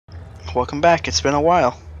Welcome back. It's been a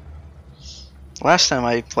while. Last time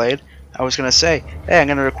I played, I was gonna say, hey, I'm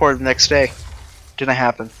gonna record the next day. Didn't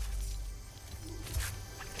happen.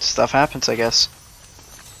 Stuff happens, I guess.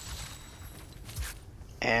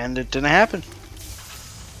 And it didn't happen.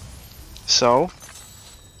 So,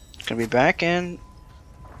 gonna be back and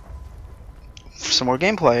for some more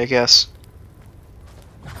gameplay, I guess.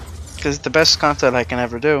 Because it's the best content I can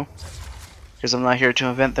ever do. Because I'm not here to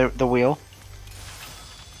invent the wheel.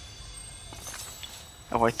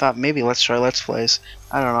 Oh, I thought maybe let's try Let's Plays.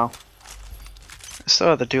 I don't know. I still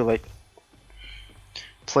have to do, like,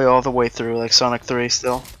 play all the way through, like, Sonic 3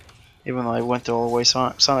 still. Even though I went through all the way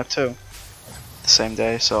Sonic 2 the same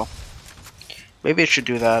day, so maybe I should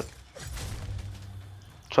do that.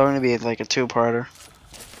 It's probably going to be, like, a two-parter.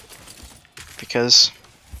 Because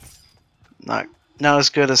not as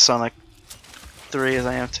good as Sonic 3 as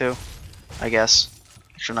I am 2, I guess.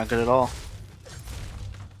 Actually, not good at all.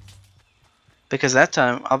 Because that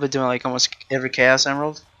time, I'll be doing like almost every Chaos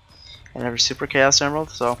Emerald and every Super Chaos Emerald,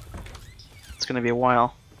 so it's gonna be a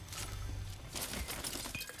while.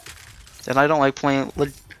 And I don't like playing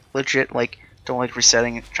legit, like, don't like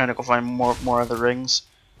resetting it, trying to go find more other rings,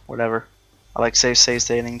 whatever. I like save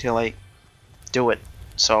stating until I do it,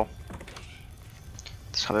 so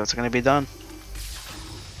that's how that's gonna be done.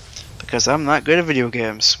 Because I'm not good at video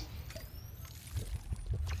games.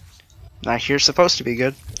 Not here supposed to be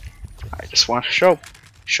good. I just want to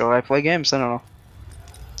show I play games. I don't know.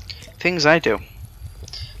 Things I do.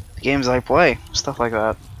 The games I play. Stuff like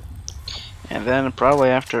that. And then probably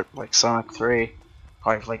after like Sonic 3,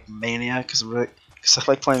 probably like Mania, because I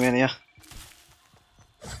like playing Mania.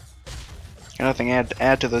 Got nothing to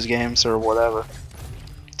add to those games or whatever.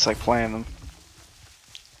 It's like playing them.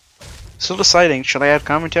 Still deciding, should I add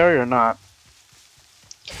commentary or not?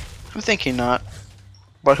 I'm thinking not,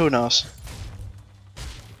 but who knows.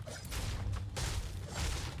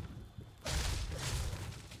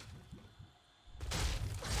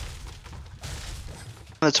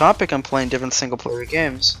 On the topic, I'm playing different single-player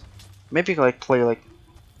games. Maybe like play like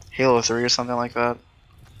Halo 3 or something like that.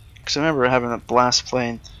 Because I remember having a blast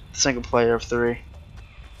playing single-player of 3.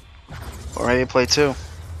 Or maybe play 2.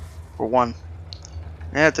 Or 1.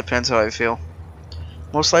 Yeah, it depends how I feel.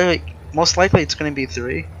 Most likely it's going to be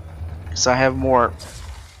 3. Because I have more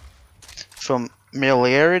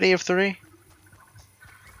familiarity of 3.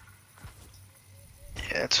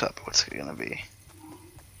 Yeah, that's what's it going to be.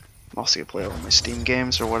 Mostly play all my Steam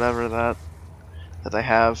games or whatever that I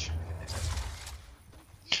have.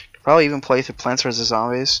 Probably even play through Plants vs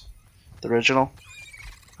Zombies, the original.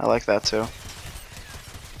 I like that too.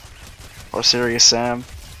 Or Serious Sam,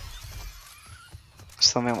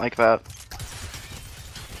 something like that.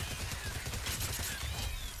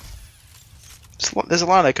 There's a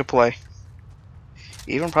lot I could play.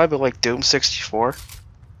 Even probably like Doom 64.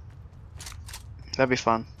 That'd be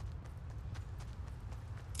fun.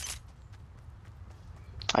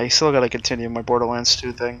 I still gotta continue my Borderlands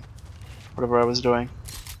 2 thing. Whatever I was doing.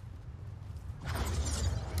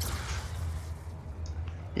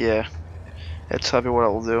 Yeah. That's probably what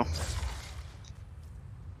I'll do.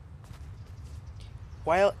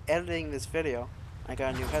 While editing this video, I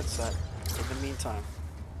got a new headset in the meantime.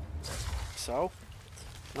 So,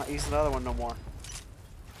 I'm not using the other one no more.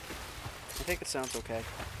 I think it sounds okay.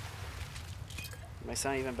 It might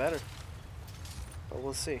sound even better. But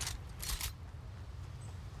we'll see.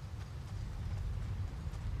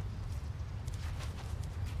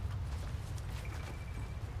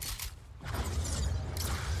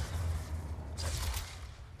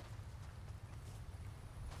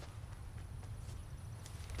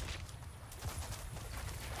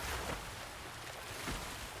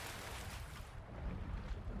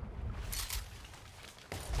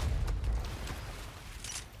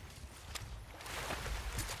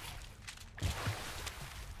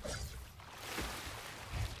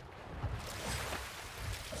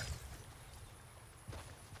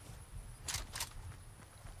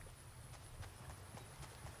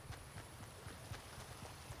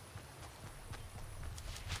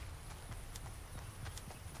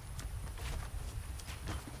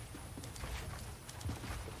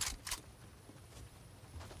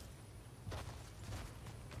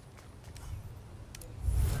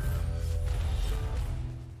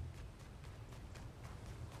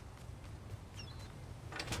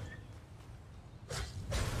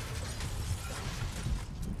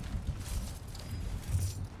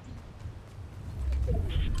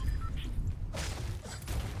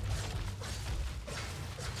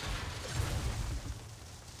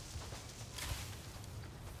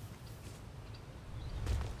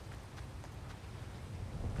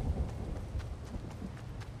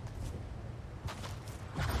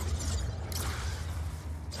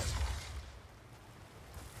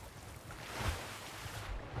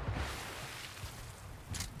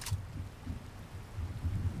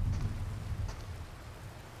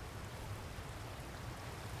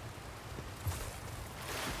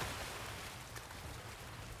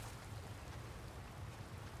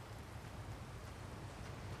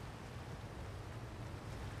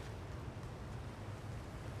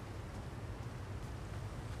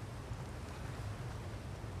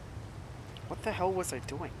 What the hell was I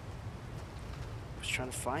doing? I was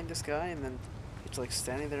trying to find this guy and then he's like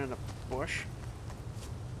standing there in a bush.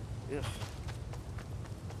 Ugh.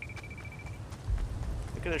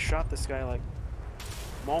 I could have shot this guy like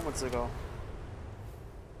moments ago.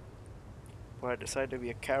 But I decided to be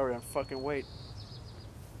a coward and fucking wait.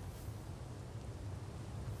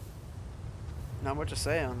 Not much to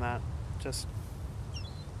say on that. Just...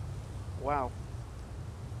 wow.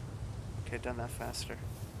 Could have done that faster.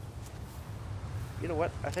 You know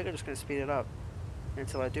what? I think I'm just gonna speed it up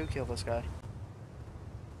until I do kill this guy.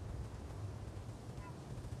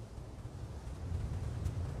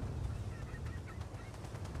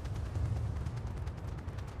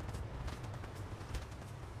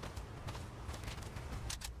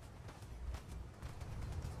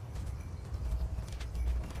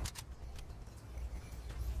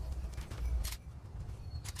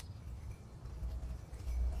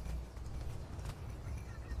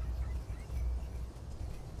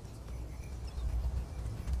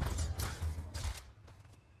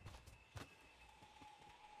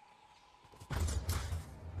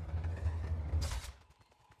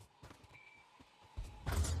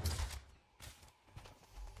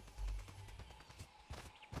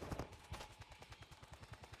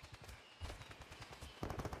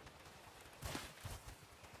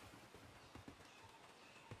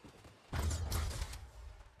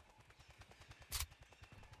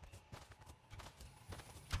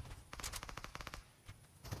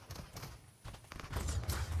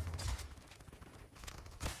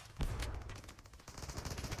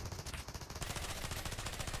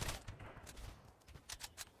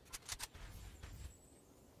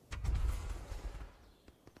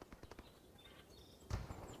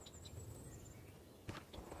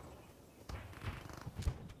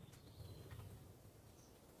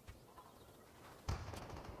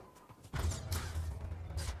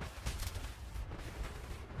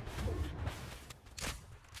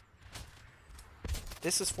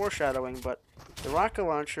 This is foreshadowing, but the rocket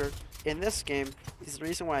launcher in this game is the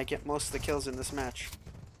reason why I get most of the kills in this match.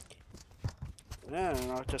 I don't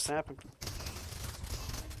know what just happened.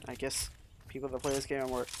 I guess people that play this game are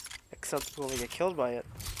more acceptable to get killed by it.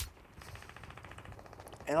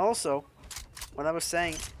 And also, when I was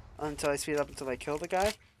saying until I speed up until I kill the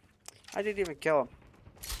guy, I didn't even kill him.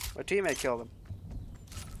 My teammate killed him.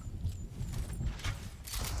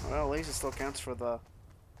 Well, at least it still counts for the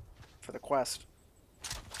quest.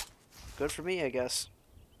 Good for me, I guess.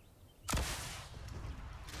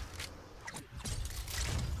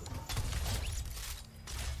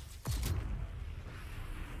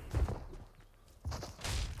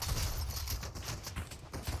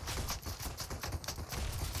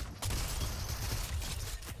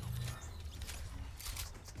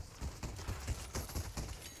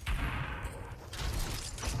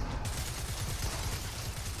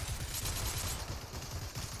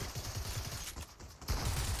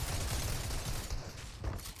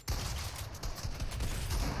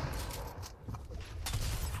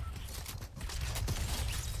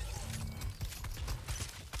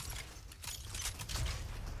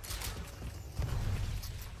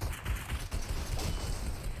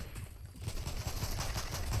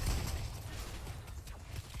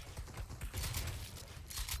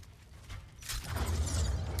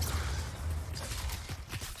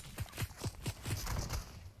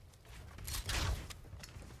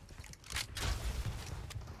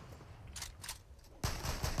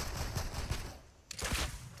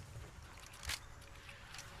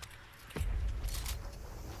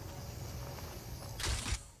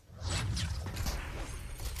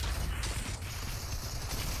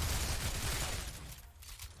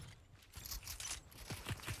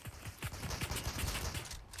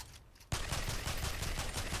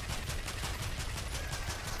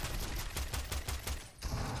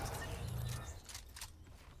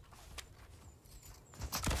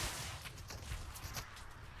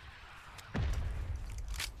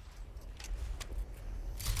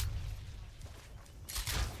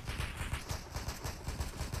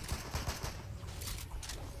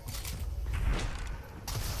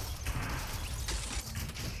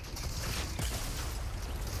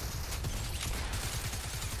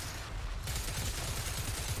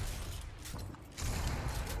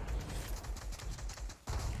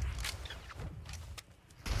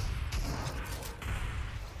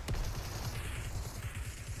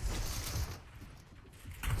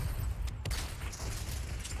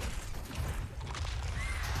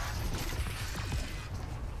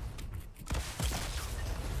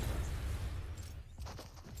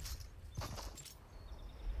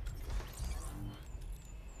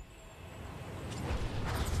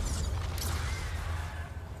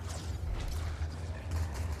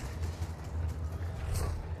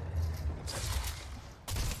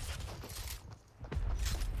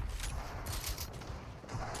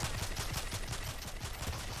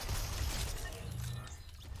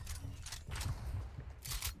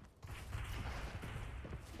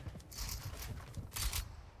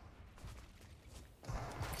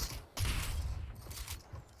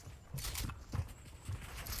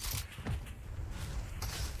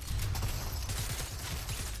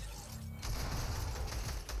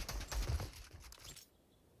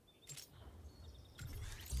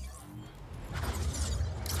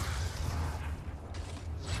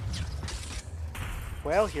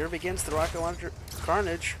 Well, here begins the rocket launcher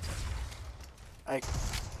carnage.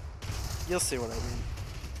 You'll see what I mean.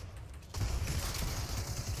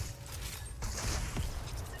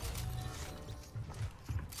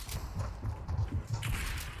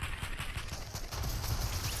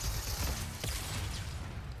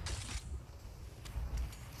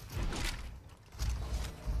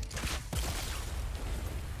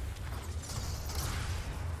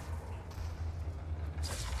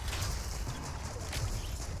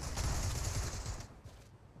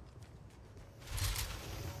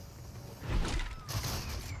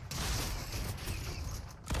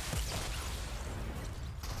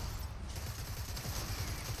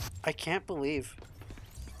 I can't believe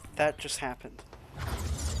that just happened. I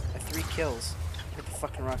had 3 kills with the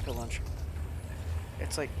fucking rocket launcher.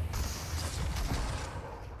 It's like,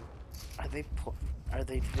 did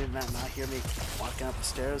not hear me walking up the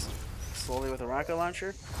stairs slowly with a rocket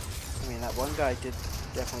launcher? I mean, that one guy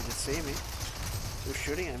definitely did see me. He was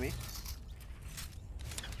shooting at me.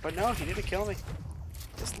 But no, he didn't kill me.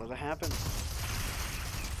 Just let it happen.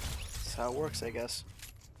 That's how it works, I guess.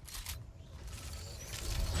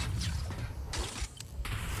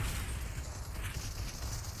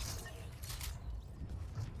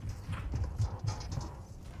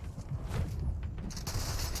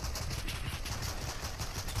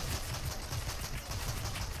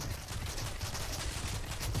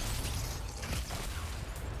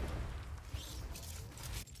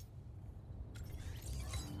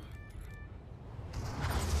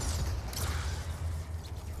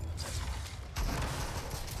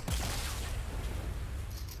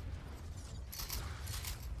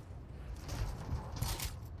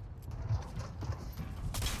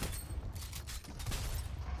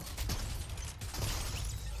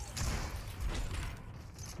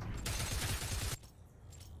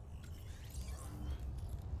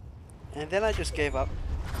 And then I just gave up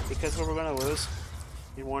because we were gonna lose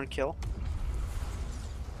in 1 kill.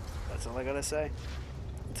 That's all I gotta say.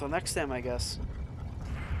 Until next time, I guess.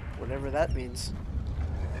 Whatever that means.